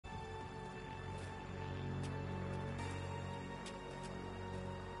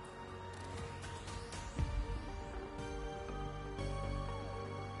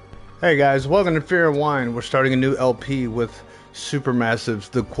Hey guys, welcome to Fear and Wine. We're starting a new LP with Supermassive's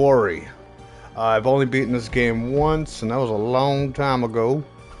The Quarry. I've only beaten this game once, and that was a long time ago.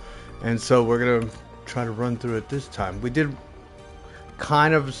 And so we're going to try to run through it this time. We did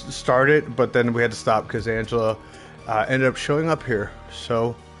kind of start it, but then we had to stop because Angela ended up showing up here.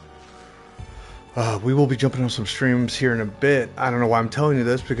 So we will be jumping on some streams here in a bit. I don't know why I'm telling you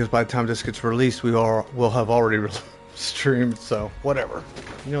this, because by the time this gets released, we'll have already streamed, so whatever.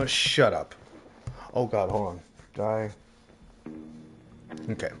 You know what? Shut up. Oh god, hold on. Die.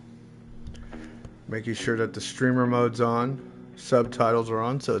 Okay. Making sure that the streamer mode's on. Subtitles are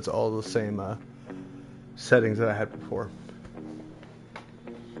on, so it's all the same settings that I had before.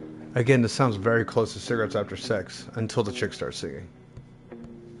 Again, this sounds very close to Cigarettes After Sex until the chick starts singing.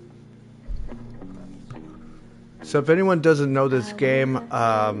 So if anyone doesn't know this game,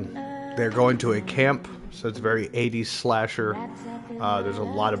 they're going to a camp, so it's very 80s slasher. There's a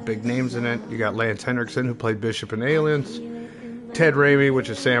lot of big names in it. You got Lance Henriksen, who played Bishop in Aliens. Ted Raimi, which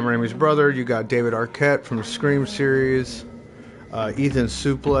is Sam Raimi's brother. You got David Arquette from the Scream series. Ethan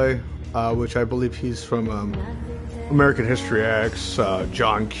Suplee, which I believe he's from American History X.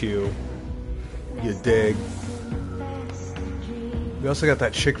 John Q. You dig. We also got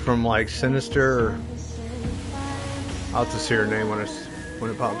that chick from like Sinister. I'll have to see her name when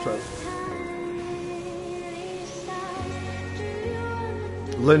it pops up.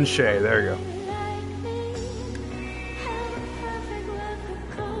 Lynn Shay, there you go.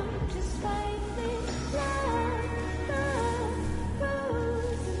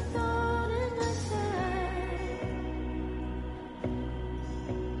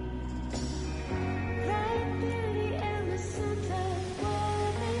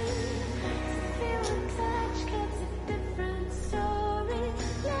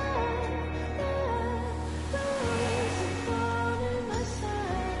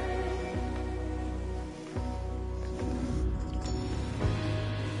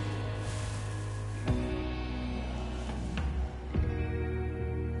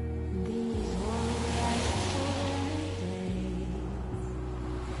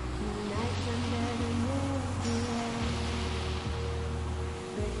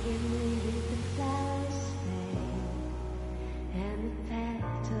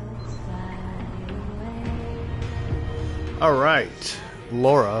 Alright,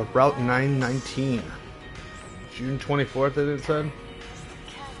 Laura, Route 919. June 24th, as it said.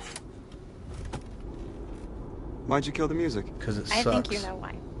 Why'd you kill the music? Because it sucks. I think you know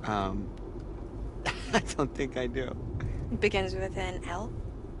why. I don't think I do. It begins with an L.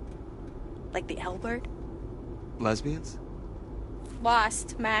 Like the L word. Lesbians?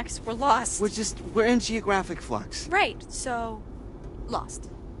 Lost, Max. We're lost. We're in geographic flux. Right, so...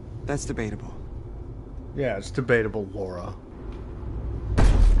 lost. That's debatable. Yeah, it's debatable, Laura.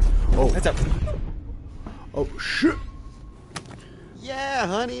 Oh. That's up. Oh, shit. Yeah,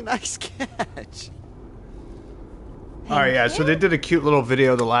 honey, nice catch. Alright, yeah, so they did a cute little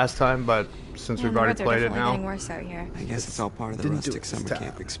video the last time, but since we've already played it now... Getting worse out here. I guess it's all part of the rustic summer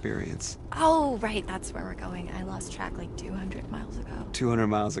camp experience. Oh, right, that's where we're going. I lost track like 200 miles ago. 200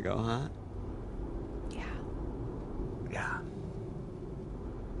 miles ago, huh? Yeah. Yeah.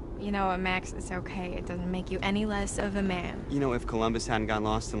 You know what, Max? It's okay. It doesn't make you any less of a man. You know, if Columbus hadn't got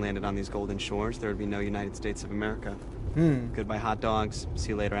lost and landed on these golden shores, there would be no United States of America. Goodbye hot dogs. See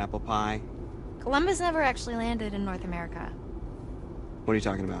you later, apple pie. Columbus never actually landed in North America. What are you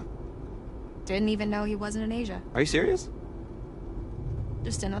talking about? Didn't even know he wasn't in Asia. Are you serious?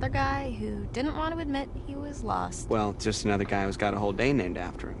 Just another guy who didn't want to admit he was lost. Well, just another guy who's got a whole day named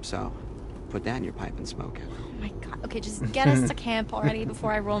after him, so put that in your pipe and smoke it. Oh my god. Okay, just get us to camp already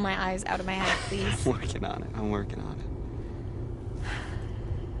before I roll my eyes out of my head, please. I'm working on it. I'm working on it.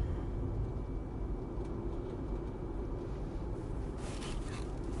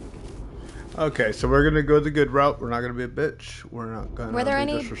 Okay, so we're gonna go the good route. We're not gonna be a bitch. We're not gonna Were there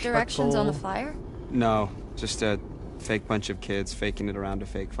be any directions on the flyer? No, just a fake bunch of kids faking it around a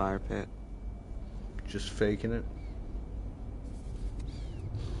fake fire pit. Just faking it.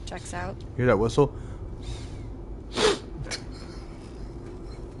 Checks out. Hear that whistle?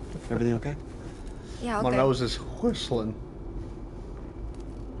 Everything okay? Yeah, okay. My nose is whistling.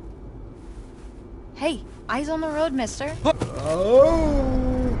 Hey, eyes on the road, mister. Oh!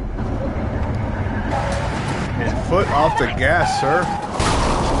 And foot off the gas, sir.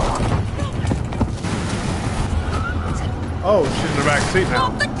 Oh, she's in the back seat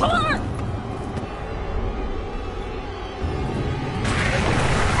now. Stop the car!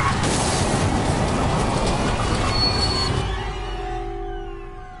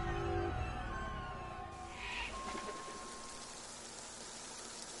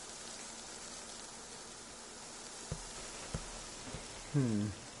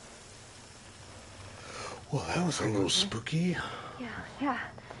 Well, that was a little spooky. Yeah.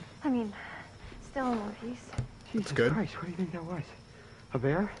 I mean, still in one piece. Jesus good. Christ, what do you think that was? A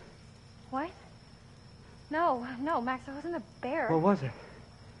bear? What? No, Max, it wasn't a bear. What was it?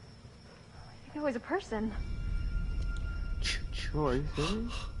 I think it was a person. Oh, are you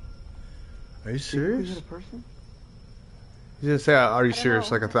serious? Are you You serious? think it a person? You didn't say "Are you don't serious"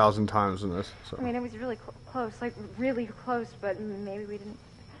 know. like 1,000 times in this. So. I mean, it was really close, like really close, but maybe we didn't.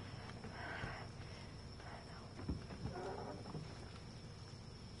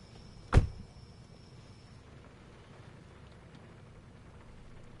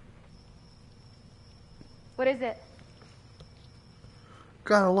 What is it?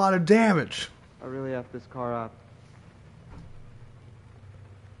 Got a lot of damage. I really effed this car up.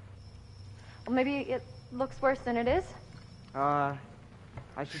 Well, maybe it looks worse than it is. I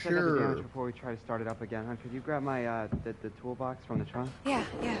should check out the Sure. damage before we try to start it up again. Huh? Could you grab my, the toolbox from the trunk? Yeah,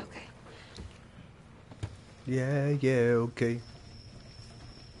 okay. Yeah, okay.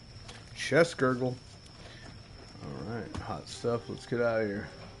 Chest gurgle. Alright, hot stuff. Let's get out of here.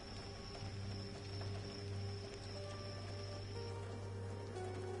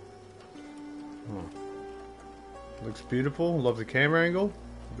 Looks beautiful. Love the camera angle.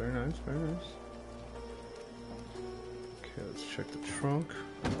 Very nice, very nice. Okay, let's check the trunk.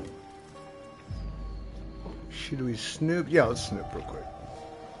 Should we snoop? Yeah, let's snoop real quick.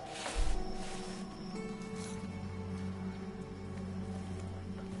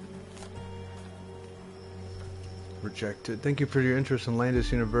 Rejected. Thank you for your interest in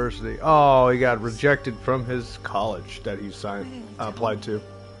Landis University. Oh, he got rejected from his college that he signed, applied to.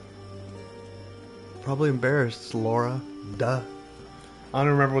 Probably embarrassed, Laura. Duh. I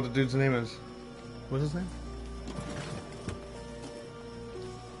don't remember what the dude's name is. What's his name?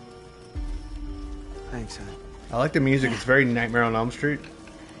 Thanks, hon. I like the music. It's very Nightmare on Elm Street.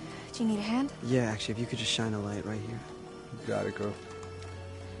 Do you need a hand? Yeah, actually, if you could just shine a light right here. Got it, girl.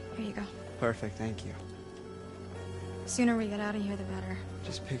 Here you go. Perfect, thank you. Sooner we get out of here, the better.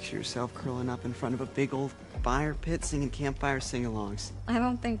 Just picture yourself curling up in front of a big old fire pit singing campfire sing-alongs. I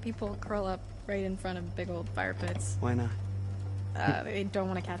don't think people curl up right in front of big old fire pits. Why not? They don't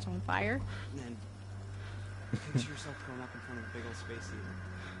want to catch on fire. And then picture yourself curling up in front of a big old space heater.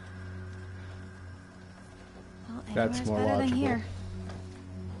 Well, That's anywhere's more better than logical. here.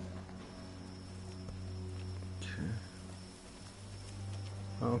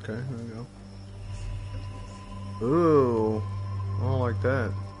 Okay, there we go. Ooh, I don't like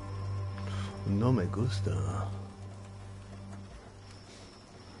that. No me gusta.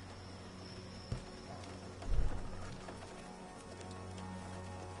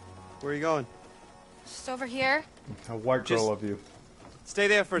 Where are you going? Just over here. A white girl Just- of you. Stay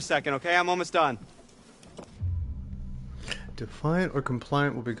there for a second, okay? I'm almost done. Defiant or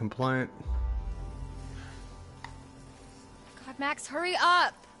compliant will be compliant. God, Max, hurry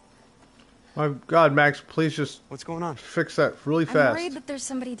up! My God, Max, please just What's going on? fix that really I'm fast. worried that there's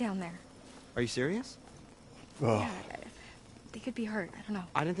somebody down there. Are you serious? Oh. Yeah, they could be hurt. I don't know.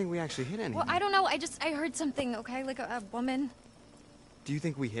 I didn't think we actually hit anything. Well, I don't know. I heard something. Okay, like a woman. Do you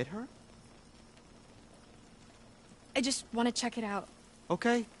think we hit her? I just want to check it out.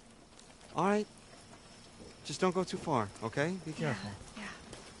 Okay. All right. Just don't go too far, okay? Be careful. Yeah.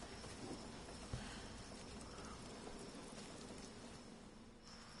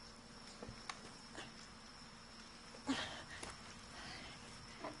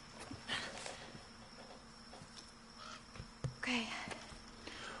 Okay.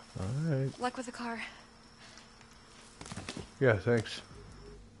 All right. Luck with the car. Yeah, thanks.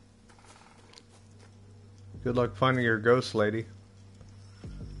 Good luck finding your ghost lady.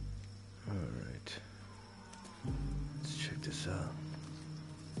 All right. Let's check this out.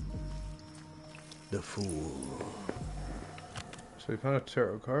 The Fool. So we found a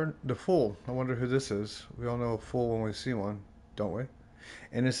tarot card. The Fool. I wonder who this is. We all know a fool when we see one, don't we?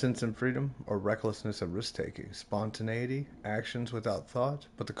 Innocence and freedom, or recklessness and risk-taking. Spontaneity, actions without thought,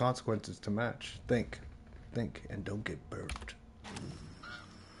 but the consequences to match. Think, and don't get burnt.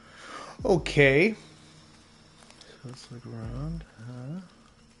 Okay. So let's look around.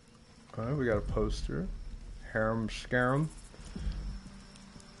 Alright, we got a poster. Harem Scarum.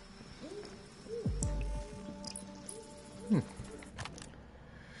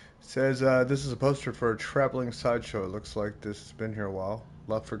 Says, this is a poster for a traveling sideshow. It looks like this has been here a while.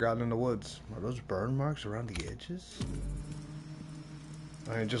 Left forgotten in the woods. Are those burn marks around the edges?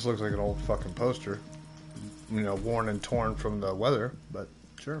 I mean, it just looks like an old fucking poster. You know, worn and torn from the weather, but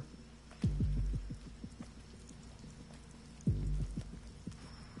sure.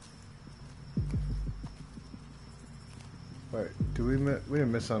 Wait, we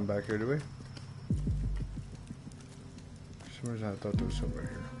didn't miss something back here, did we? For some reason I thought there was something right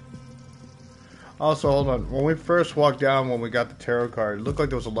here. Also, hold on. When we first walked down, when we got the tarot card, it looked like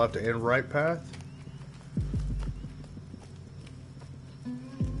there was a left and right path.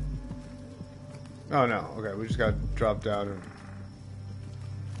 Oh no, okay, we just got dropped down and...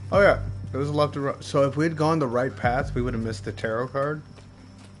 Oh yeah, there was a left and right. So if we had gone the right path, we would have missed the tarot card.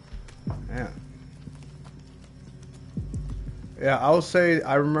 Man. Yeah, I'll say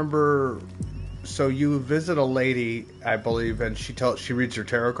I remember. So you visit a lady, I believe, and she reads your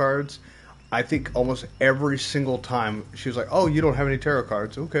tarot cards. I think almost every single time she was like, "Oh, you don't have any tarot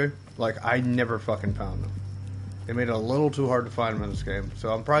cards? Okay." Like I never fucking found them. They made it a little too hard to find them in this game,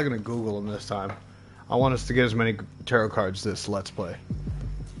 so I'm probably gonna Google them this time. I want us to get as many tarot cards this Let's Play.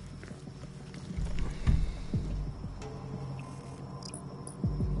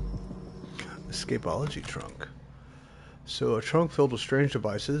 Escapology trunk. So a trunk filled with strange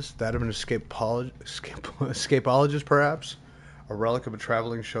devices, that of an escapologist perhaps? A relic of a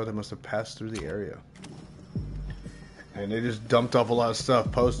traveling show that must have passed through the area. And they just dumped off a lot of stuff,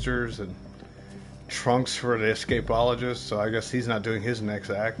 posters and trunks for the escapologist, so I guess he's not doing his next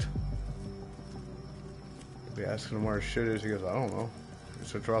act. I'll be asking him where his shit is, he goes, I don't know.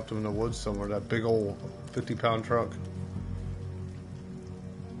 So I dropped him in the woods somewhere, that big old 50-pound trunk.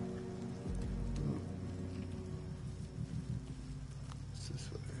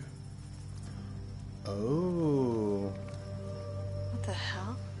 Oh. What the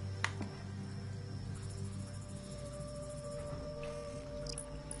hell?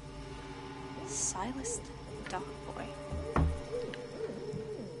 Silas the dog boy.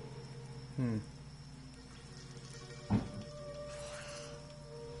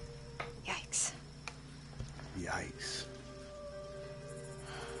 Yikes. Yikes.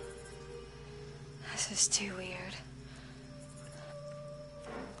 This is too weird.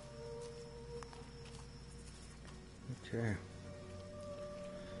 Okay.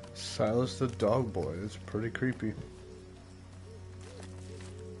 Silas the dog boy. That's pretty creepy.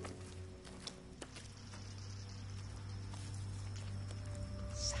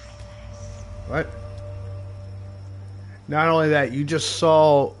 Silas. What? Not only that, you just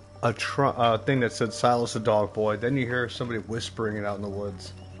saw a thing that said Silas the dog boy. Then you hear somebody whispering it out in the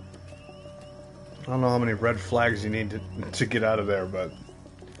woods. I don't know how many red flags you need to get out of there, but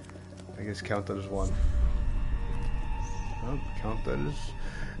I guess count that as one. Oh, count that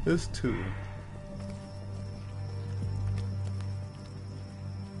as two.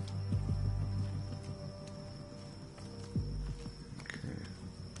 Okay.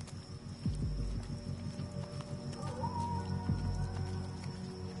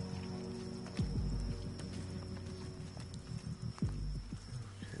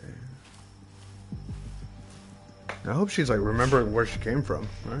 Okay. I hope she's like remembering where she came from,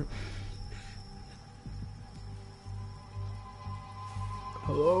 right?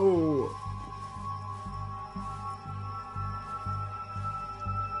 Hello.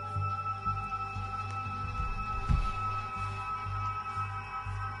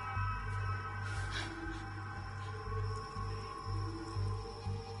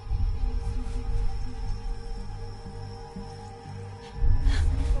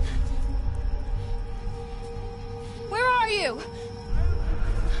 Where are you?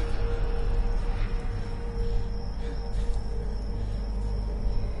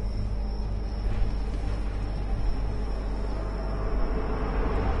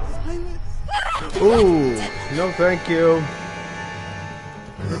 Ooh, no thank you.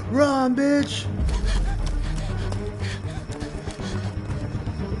 Run, bitch!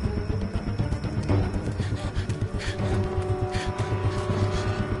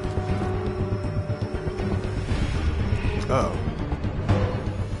 Oh.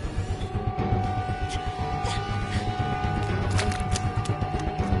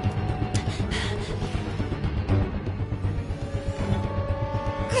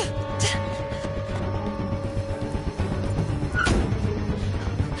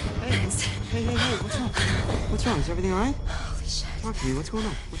 What's wrong? Is everything all right? Holy shit. Talk to me. What's going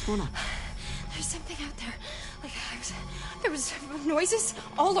on? What's going on? There's something out there. Like, there was noises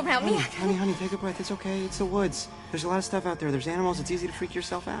all around me. Honey, take a breath. It's okay. It's the woods. There's a lot of stuff out there. There's animals. It's easy to freak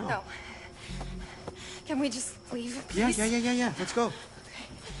yourself out. No. Can we just leave, please? Yeah. Let's go.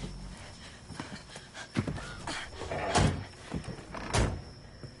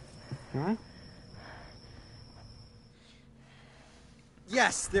 You all right?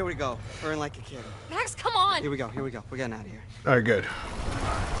 Yes, there we go. Burn like a kid. Max, come on! Here we go. We're getting out of here. Alright, good.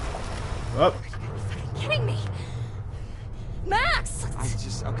 Up. Are you kidding me? Max!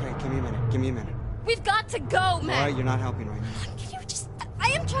 Okay, give me a minute. We've got to go, Max! All right, you're not helping right now. Can you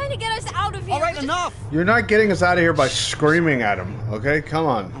to get us out of here. All right, enough! You're not getting us out of here by screaming at him, okay? Come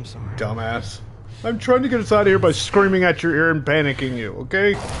on. I'm sorry. Dumbass. I'm trying to get us out of here by screaming at your ear and panicking you,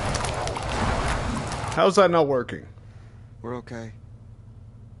 okay? How's that not working? We're okay.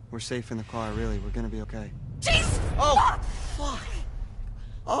 We're safe in the car, really. We're gonna be okay. Jeez! Oh, fuck!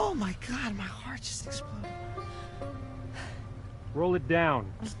 Oh my god, my heart just exploded. Roll it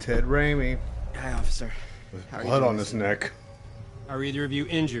down. It's Ted Raimi. Hi, officer. With How are you blood doing on his neck. Are either of you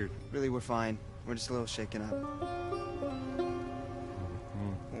injured? Really, we're fine. We're just a little shaken up.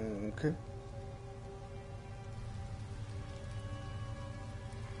 Okay.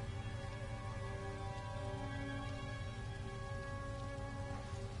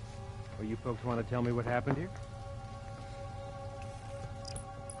 Well, you folks want to tell me what happened here?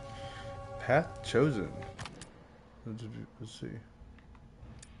 Path chosen. Let's see.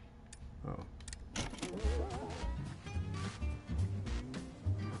 Oh.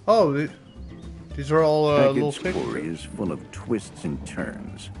 Oh, these are all little Hackett's Quarry is full of twists and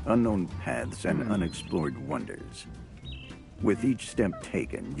turns, unknown paths, and unexplored wonders. With each step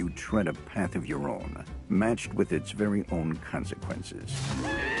taken, you tread a path of your own, matched with its very own consequences.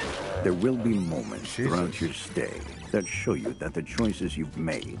 There will be moments throughout your stay that show you that the choices you've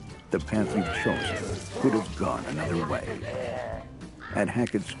made, the path you've chosen, could have gone another way. At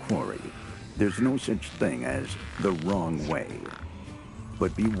Hackett's Quarry, there's no such thing as the wrong way.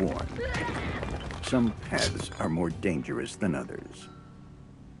 But be warned, some paths are more dangerous than others.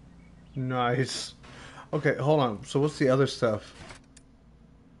 Nice. Okay, hold on. So what's the other stuff?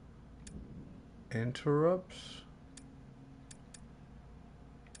 Interrupts?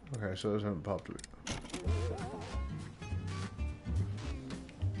 Okay, so those haven't popped yet.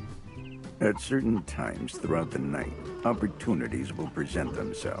 At certain times throughout the night, opportunities will present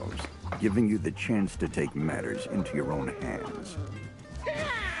themselves, giving you the chance to take matters into your own hands.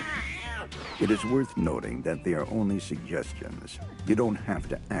 It is worth noting that they are only suggestions. You don't have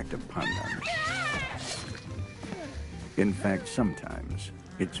to act upon them. In fact, sometimes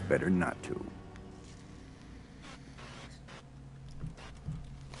it's better not to.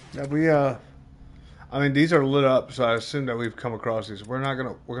 Yeah, I mean, these are lit up, so I assume that we've come across these. We're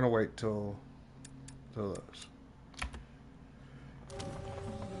gonna wait till those.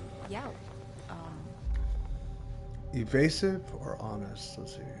 Yeah. Evasive or honest?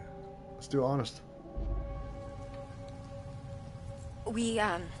 Let's see. Let's do honest. We,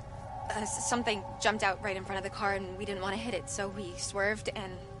 something jumped out right in front of the car and we didn't want to hit it, so we swerved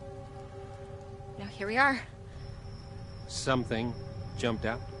and... Now here we are. Something jumped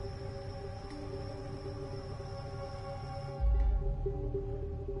out.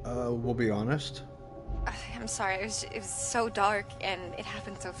 We'll be honest. I'm sorry, it was so dark and it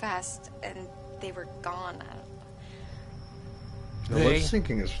happened so fast and they were gone. The lip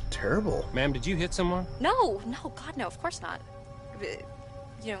syncing is terrible. Ma'am, did you hit someone? No, God, no, of course not.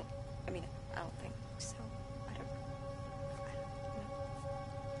 You know, I mean, I don't think so. I don't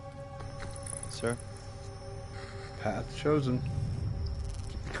Sir? Path chosen.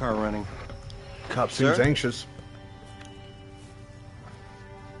 Keep the car running. Cop seems Sir? anxious.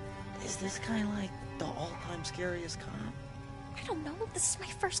 Is this guy like the all-time scariest cop? I don't know, this is my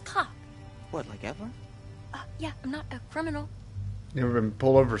first cop. What, like ever? Yeah, I'm not a criminal. You ever been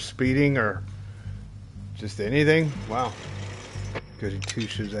pulled over speeding or just anything? Wow. Goody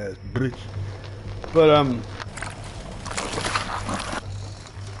two-shoes ass bitch. But,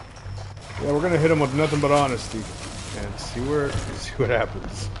 yeah, we're gonna hit him with nothing but honesty and see what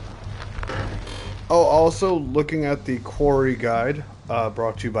happens. Oh, also looking at the Quarry guide,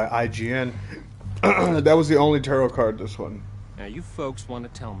 brought to you by IGN. That was the only tarot card this one. Now, you folks want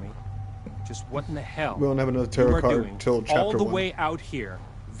to tell me just what in the hell We don't have another you tarot are card doing till chapter all the 1. way out here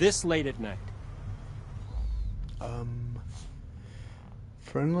this late at night.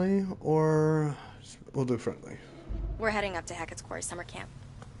 Friendly or we'll do friendly. We're heading up to Hackett's Quarry summer camp.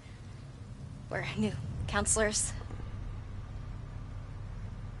 We're new counselors.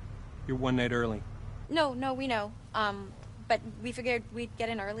 You're one night early. No, we know. But we figured we'd get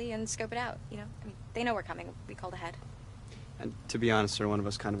in early and scope it out, you know? I mean, they know we're coming. We called ahead. And to be honest, sir, one of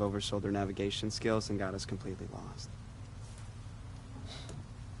us kind of oversold their navigation skills and got us completely lost.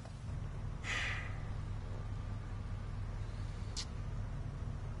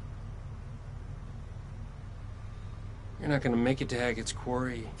 You're not gonna make it to Hackett's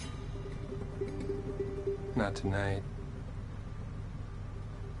Quarry. Not tonight.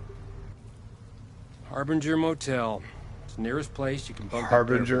 Harbinger Motel. It's the nearest place you can bump up there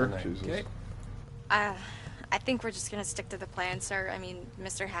Harbinger? for the night, Jesus. okay? I think we're just gonna stick to the plan, sir. I mean,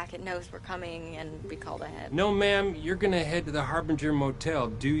 Mr. Hackett knows we're coming, and we called ahead. No, ma'am, you're gonna head to the Harbinger Motel.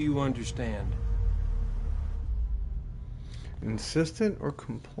 Do you understand? Insistent or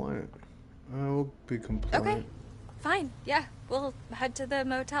compliant? We'll be compliant. Okay, fine. Yeah, we'll head to the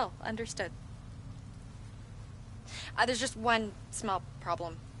motel. Understood. There's just one small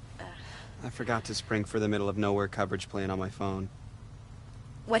problem. I forgot to spring for the middle of nowhere coverage plan on my phone.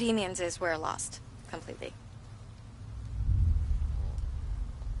 What he means is we're lost. Completely.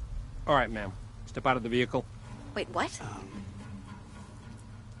 All right, ma'am. Step out of the vehicle. Wait, what?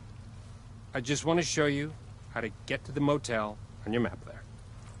 I just want to show you how to get to the motel on your map there.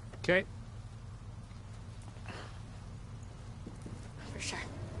 Okay? For sure.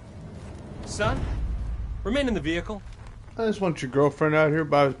 Son, remain in the vehicle. I just want your girlfriend out here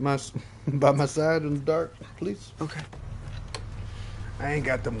by my side in the dark, please. Okay. I ain't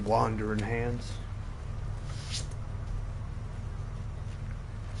got them wandering hands.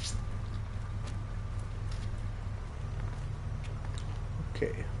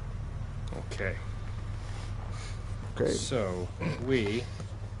 Okay. Okay. Okay. So, we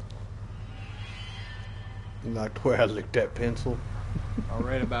Like the way I licked that pencil. are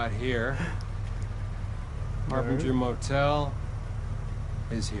right about here. Harbinger Motel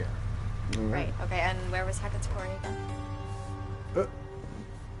is here. Right. Okay. And where was Hackett's Quarry again?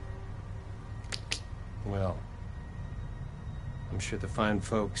 Well, I'm sure the fine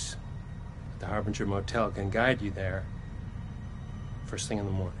folks at the Harbinger Motel can guide you there first thing in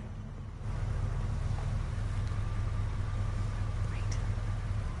the morning.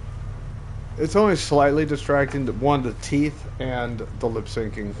 It's only slightly distracting. The teeth and the lip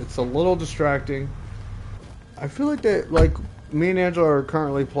syncing. It's a little distracting. I feel like me and Angela are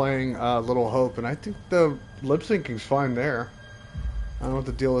currently playing Little Hope, and I think the lip syncing's fine there. I don't know what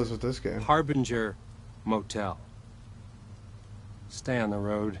the deal is with this game. Harbinger Motel. Stay on the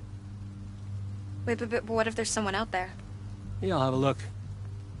road. Wait, but what if there's someone out there? Yeah, I'll have a look.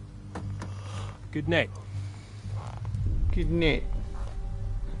 Good night. Good night.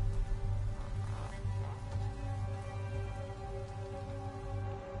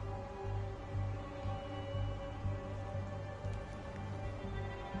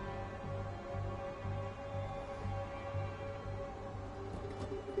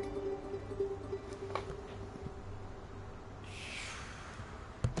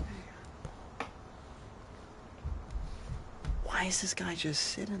 Why is this guy just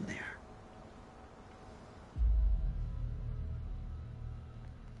sitting there?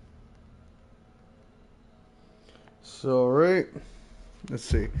 So, right. Let's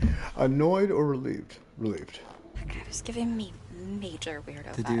see. Annoyed or relieved? Relieved. That guy was giving me major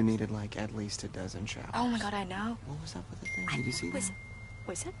weirdo The vibes. dude needed like at least a dozen showers. Oh my god, I know. What was up with the thing? Did you see that?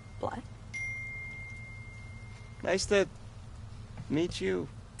 Was it blood? Nice to meet you.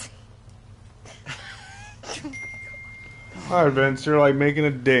 Alright, Vince, you're like making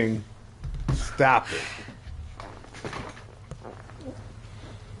a ding. Stop it.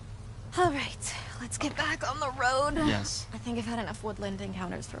 Alright, let's get back on the road. Yes. I think I've had enough woodland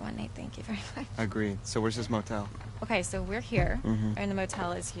encounters for one night. Thank you very much. Agreed. So where's this motel? Okay, so we're here, Mhm. and the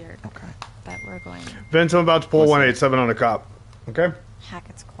motel is here. Okay. But we're going Vince, I'm about to pull What's 187 on a cop. Okay?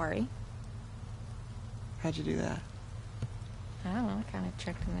 Hackett's Quarry. How'd you do that? I don't know, I kind of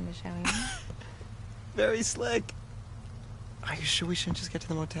tricked him into showing me. Very slick. Are you sure we shouldn't just get to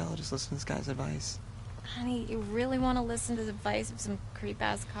the motel? Just listen to this guy's advice? Honey, you really want to listen to the advice of some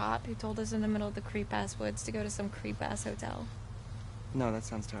creep-ass cop who told us in the middle of the creep-ass woods to go to some creep-ass hotel? No, that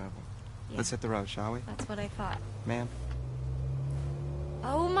sounds terrible. Yeah. Let's hit the road, shall we? That's what I thought. Ma'am?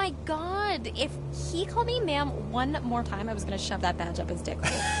 Oh my god! If he called me ma'am one more time, I was gonna shove that badge up his dick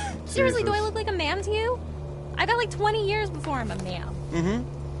hole. Seriously, do I look like a ma'am to you? I got like 20 years before I'm a ma'am. Mm-hmm.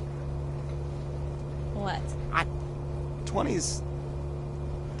 What? 20's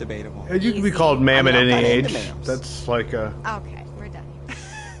debatable. You can be Easy. called ma'am at I'm any not into age. ma'ams. That's like a... Okay, we're done here.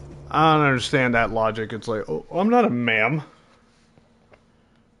 I don't understand that logic. It's like, oh, I'm not a ma'am.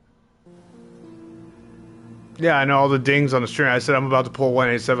 Yeah, I know all the dings on the stream. I said I'm about to pull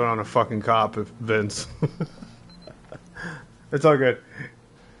 187 on a fucking cop, Vince. It's all good.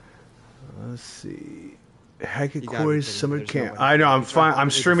 Let's see. Hackett You gotta be Quarry's kidding me. summer There's no camp. way. I know, I'm fine. I'm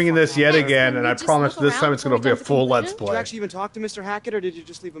streaming this yet Guys, again, can and we I just promise look this around time it's before going to we be a jump to full Let's conclusions? Did you Play. actually even talk to Mr. Hackett, or did you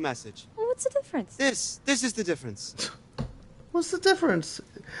just leave a message? Well, what's the difference? This is the difference. What's the difference?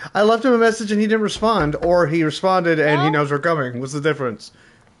 I left him a message and he didn't respond, or he responded and he Well- knows we're coming. What's the difference?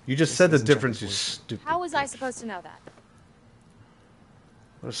 You just said the doesn't check difference, his you voice. stupid. How was I supposed to know that?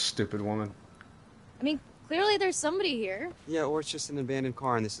 What a stupid woman. I mean, clearly there's somebody here. Yeah, or it's just an abandoned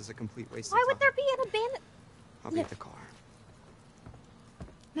car, and this is a complete waste Why of would time. there be an abandoned... I'll be at the car.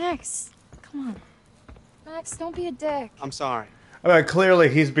 Max, come on. Max, don't be a dick. I'm sorry. I mean, clearly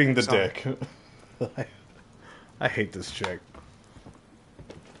he's being the Sorry. dick. I hate this chick.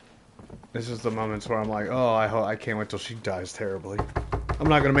 This is the moments where I'm like, oh, I can't wait till she dies terribly. I'm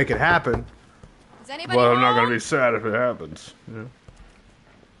not gonna make it happen, Is anybody but I'm not home? gonna be sad if it happens. You know?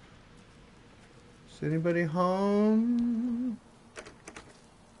 Is anybody home?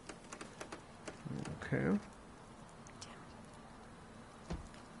 Okay.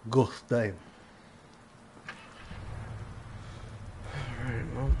 Good day. Alright,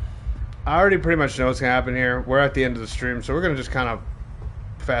 well. I already pretty much know what's gonna happen here. We're at the end of the stream, so we're gonna just kind of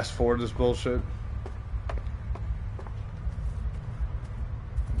fast forward this bullshit.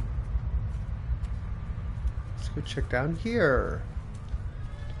 Let's go check down here.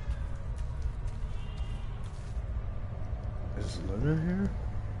 Is Luna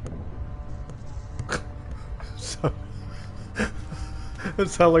here? So, it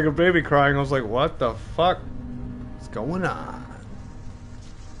sounded like a baby crying. I was like, what the fuck is going on?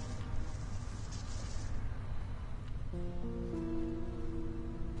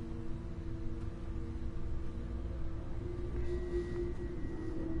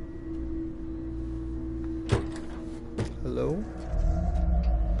 Hello?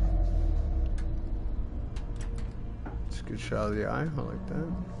 It's a good shot of the eye. I like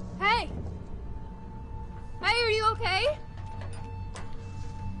that. Hey! Hey, are you okay?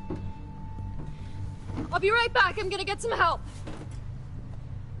 I'll be right back. I'm gonna get some help.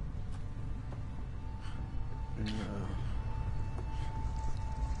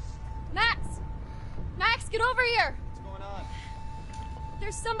 Max! Max, get over here! What's going on?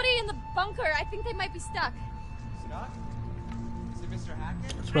 There's somebody in the bunker. I think they might be stuck. Stuck? Is it Mr.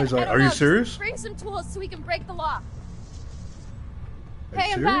 Hackett? Somebody's I like, don't are know. you Just serious? bring some tools so we can break the lock. Are you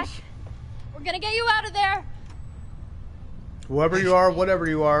Hey, I'm back. serious? We're gonna get you out of there. Whoever you are, whatever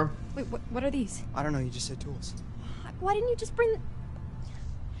you are. Wait, what are these? I don't know, you just said tools. Why didn't you just bring...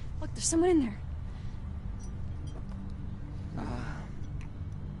 Look, there's someone in there.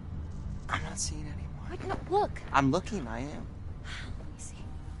 I'm not seeing anyone. Wait, no, look. I'm looking, I am. Let me see.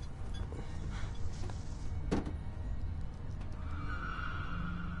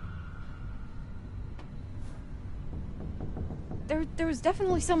 There was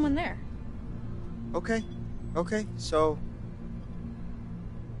definitely someone there. Okay. Okay, so...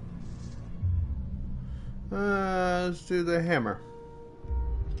 Let's do the hammer.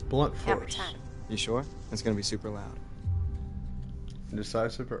 Blunt Hammer force. time. You sure? It's gonna be super loud.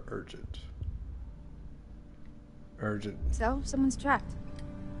 Indecisive or urgent? Urgent. So, someone's trapped.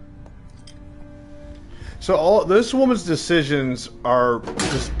 So all this woman's decisions are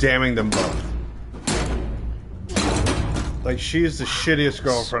just damning them both. Like she's the shittiest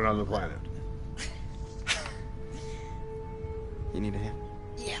girlfriend on the planet. You need a hand?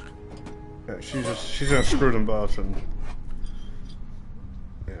 Yeah, she's gonna screw them both and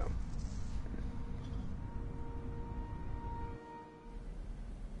yeah.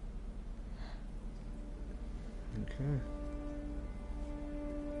 Okay.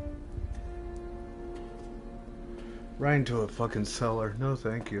 Right into a fucking cellar. No,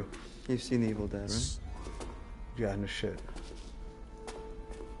 thank you. You've seen The Evil Dead, right? Yeah, no shit.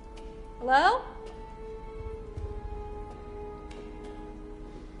 Hello?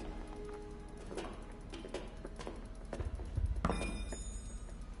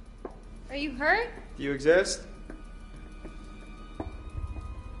 Are you hurt? Do you exist?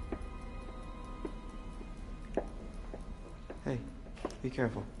 Hey, be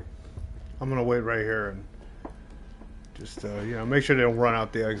careful. I'm gonna wait right here and just make sure they don't run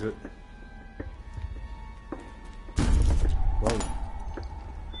out the exit. Whoa.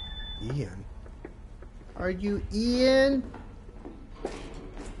 Ian? Are you Ian?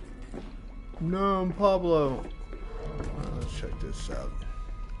 No, I'm Pablo. Let's check this out.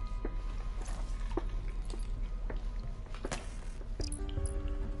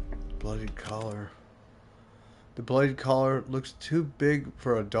 Bloodied collar. The bloodied collar looks too big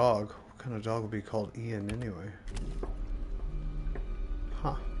for a dog. What kind of dog would be called Ian anyway?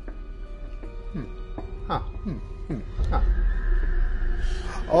 Huh. Huh. Huh.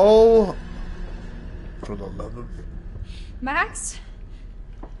 Oh, for the love of Max?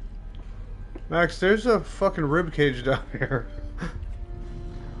 Max, there's a fucking rib cage down here.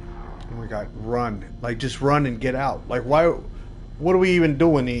 Oh my god, run. Like, just run and get out. Like, why? What are we even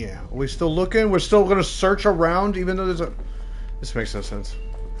doing here? Are we still looking? We're still gonna search around even though there's a... This makes no sense.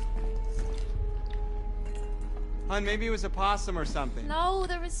 Hun, maybe it was a possum or something. No,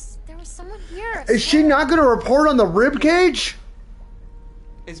 there was someone here. Is she not gonna report on the rib cage?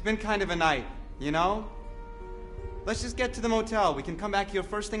 It's been kind of a night, you know? Let's just get to the motel. We can come back here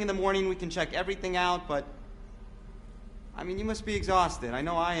first thing in the morning. We can check everything out, but... I mean, you must be exhausted. I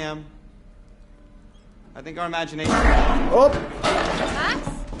know I am. I think our imagination... Oh! Max?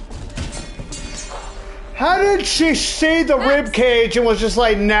 How did she see the rib cage and was just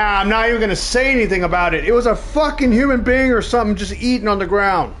like, nah, I'm not even gonna say anything about it? It was a fucking human being or something just eating on the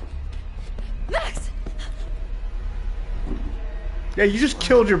ground. Max! Yeah, you just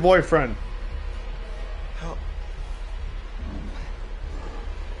killed your boyfriend. Help.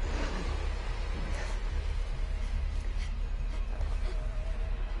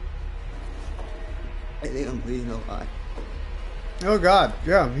 I think I'm bleeding a lot. Oh god,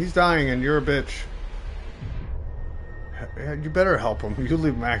 yeah, he's dying and you're a bitch. You better help him. You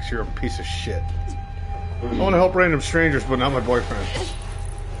leave Max, you're a piece of shit. I want to help random strangers, but not my boyfriend.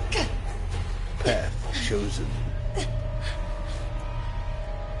 Path chosen.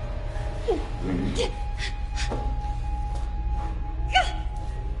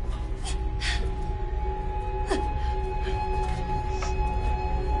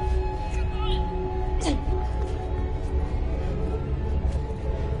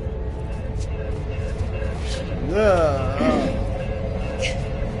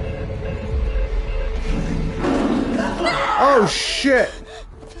 Oh shit!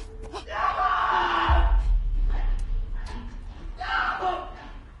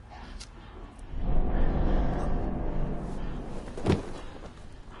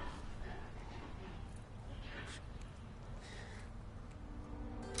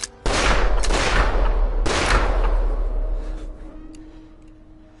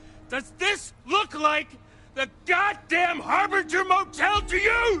 Does this look like the goddamn Harbinger Motel to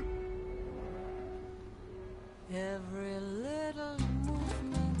you? Every little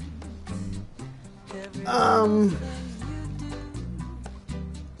movement, every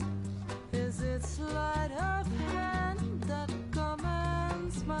is it sleight of hand that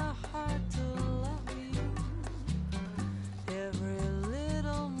commands my heart to love you? Every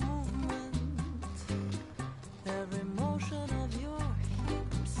little movement, every motion of your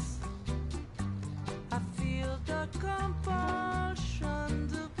hips, I feel the compulsion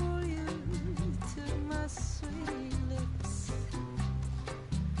to pull you to my sweet lips.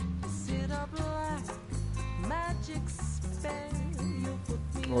 Is it a black magic spell you put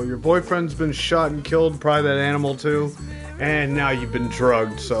me? Well, your boyfriend's been shot and killed, probably that animal too, and now you've been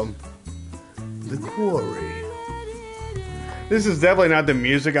drugged, so... The Quarry. This is definitely not the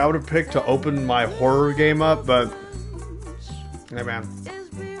music I would have picked to open my horror game up, but... Hey man.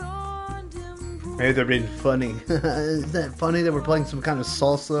 Maybe they're being funny. Is that funny that we're playing some kind of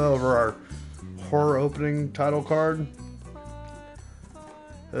salsa over our horror opening title card?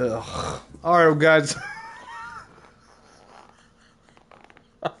 Ugh. Alright, guys.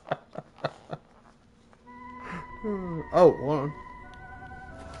 Oh, hold on.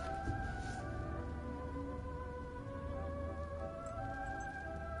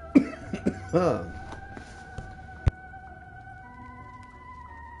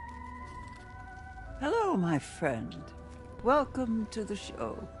 Hello, my friend. Welcome to the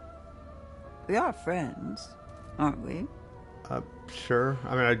show. We are friends, aren't we? Sure.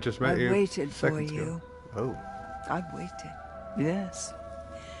 I mean, I just met you. I waited for seconds you. ago. Oh. I've waited. Yes.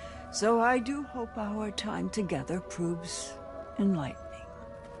 So I do hope our time together proves enlightening.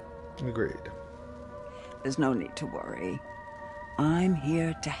 Agreed. There's no need to worry. I'm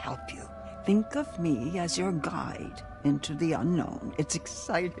here to help you. Think of me as your guide into the unknown. It's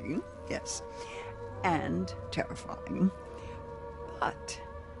exciting, yes, and terrifying. But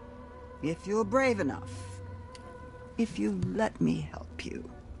if you're brave enough, if you let me help you,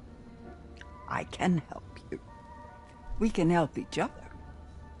 I can help you. We can help each other.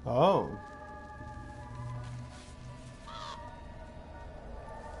 Oh.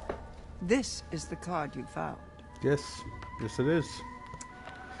 This is the card you found. Yes. Yes, it is.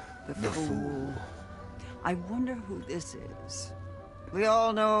 The Fool. I wonder who this is. We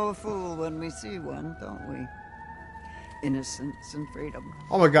all know a fool when we see one, don't we? Innocence and freedom.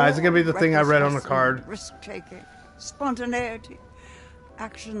 Oh my God, is it gonna be the thing I read on the Recklessness card? and risk-taking, spontaneity,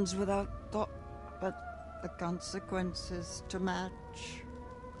 actions without thought, but the consequences to match.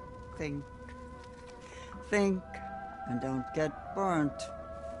 Think. Think, and don't get burnt.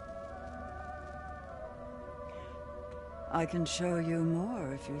 I can show you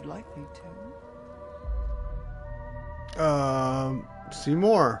more if you'd like me to. See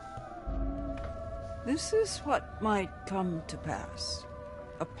more. This is what might come to pass.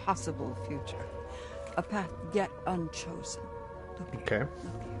 A possible future. A path yet unchosen. Look here. Okay.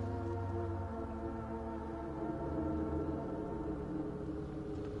 Look here.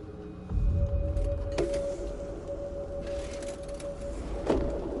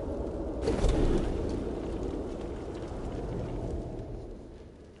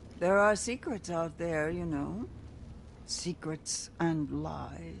 There are secrets out there, you know. Secrets and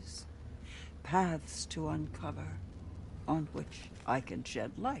lies. Paths to uncover, on which I can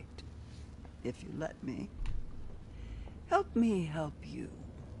shed light, if you let me. Help me help you.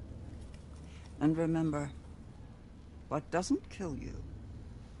 And remember, what doesn't kill you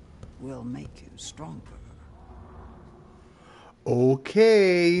will make you stronger.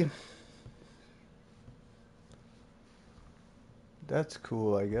 Okay. That's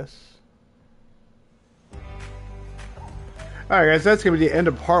cool, I guess. Alright guys, that's going to be the end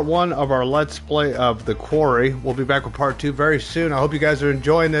of part 1 of our Let's Play of The Quarry. We'll be back with part 2 very soon. I hope you guys are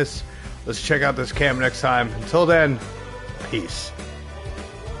enjoying this. Let's check out this cam next time. Until then, peace.